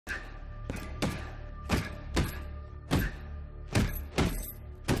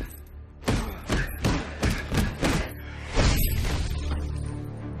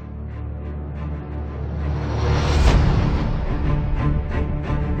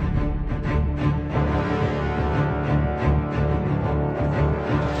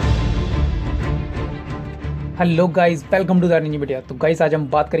Hello guys, welcome to the new video. तो guys आज हम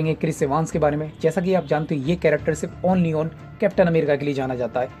बात करेंगे क्रिस एवांस के बारे में। जैसा कि आप जानते हो ये कैरेक्टर सिर्फ ओनली ऑन कैप्टन अमेरिका के लिए जाना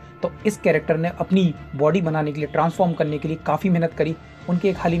जाता है। तो इस कैरेक्टर ने अपनी बॉडी बनाने के लिए, ट्रांसफॉर्म करने के लिए काफ़ी मेहनत करी। उनके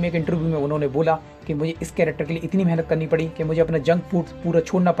एक हाल ही में एक इंटरव्यू में उन्होंने बोला कि मुझे इस कैरेक्टर के लिए इतनी मेहनत करनी पड़ी कि मुझे अपना जंक फूड पूरा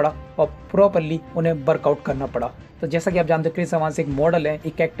छोड़ना पड़ा और प्रॉपरली उन्हें वर्कआउट करना पड़ा। तो जैसा कि आप जानते हो क्रिस एवांस एक मॉडल है,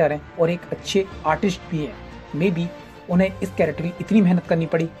 एक एक्टर है और एक अच्छे आर्टिस्ट भी हैं। मे बी उन्हें इस कैरेक्टर की इतनी मेहनत करनी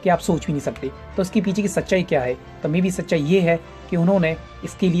पड़ी कि आप सोच भी नहीं सकते। तो इसके पीछे की सच्चाई क्या है? तो मे बी सच्चाई ये है कि उन्होंने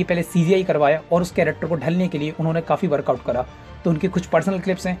इसके लिए पहले CGI करवाया और उस कैरेक्टर को ढलने के लिए उन्होंने काफ़ी वर्कआउट करा। तो उनके कुछ पर्सनल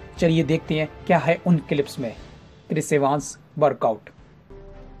क्लिप्स हैं, चलिए देखते हैं क्या है उन क्लिप्स में। Chris Evans workout.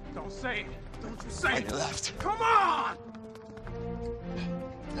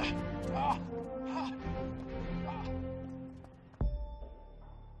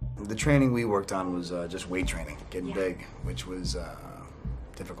 The training we worked on was just weight training, getting big, which was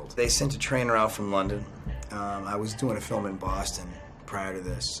difficult. They sent a trainer out from London. I was doing a film in Boston prior to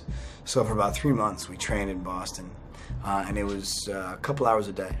this. So for about 3 months we trained in Boston, and it was a couple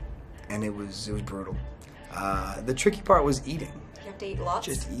hours a day, and it was brutal. The tricky part was eating. You have to eat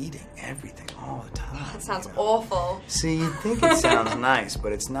lots? Just eating everything all the time. That sounds awful. See, you think it sounds nice,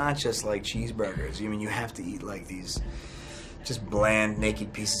 but it's not just like cheeseburgers. I mean, you have to eat like these just bland, naked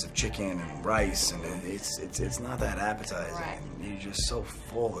pieces of chicken and rice, and it's not that appetizing. Right. And you're just so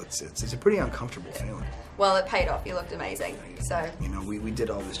full. It's a pretty uncomfortable feeling. Well, it paid off. You looked amazing. So you know, we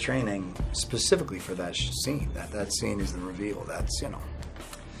did all this training specifically for that scene. That scene is the reveal.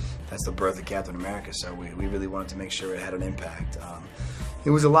 That's the birth of Captain America. So we really wanted to make sure it had an impact.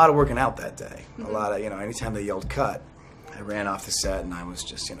 It was a lot of working out that day. A lot of, anytime they yelled cut, I ran off the set and I was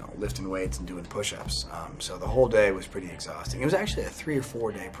just, lifting weights and doing push-ups. So the whole day was pretty exhausting. It was actually a 3 or 4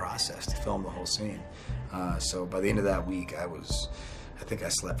 day process to film the whole scene. So by the end of that week, I think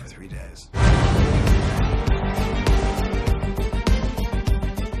I slept for 3 days.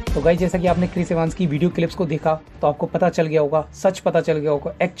 तो guys जैसा कि आपने Chris Evans की video clips को देखा तो आपको पता चल गया होगा, सच पता चल गया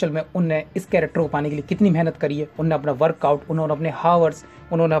होगा एक्चुअल में उनने इस कैरेक्टर को पाने के लिए कितनी मेहनत करी है। उन्होंने अपना वर्कआउट, उन्होंने अपने हावर्स,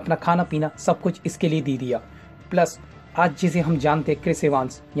 उन्होंने अपना खाना पीना सब कुछ इसके लिए दे दिया। प्लस आज जिसे हम जानते हैं क्रिस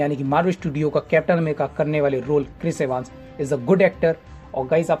एवांस, यानी कि मार्वल स्टूडियो का कैप्टन अमेरिका करने वाले role, Chris Evans is a good actor. और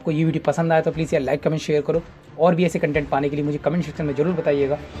गाइस आपको ये वीडियो पसंद आया तो प्लीज़ यार लाइक, कमेंट, शेयर करो। और भी ऐसे कंटेंट पाने के लिए मुझे कमेंट सेक्शन में ज़रूर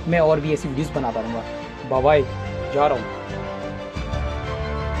बताइएगा, मैं और भी ऐसी वीडियोज़ बनाता रहूँगा। बाय बाय, जा रहा हूँ।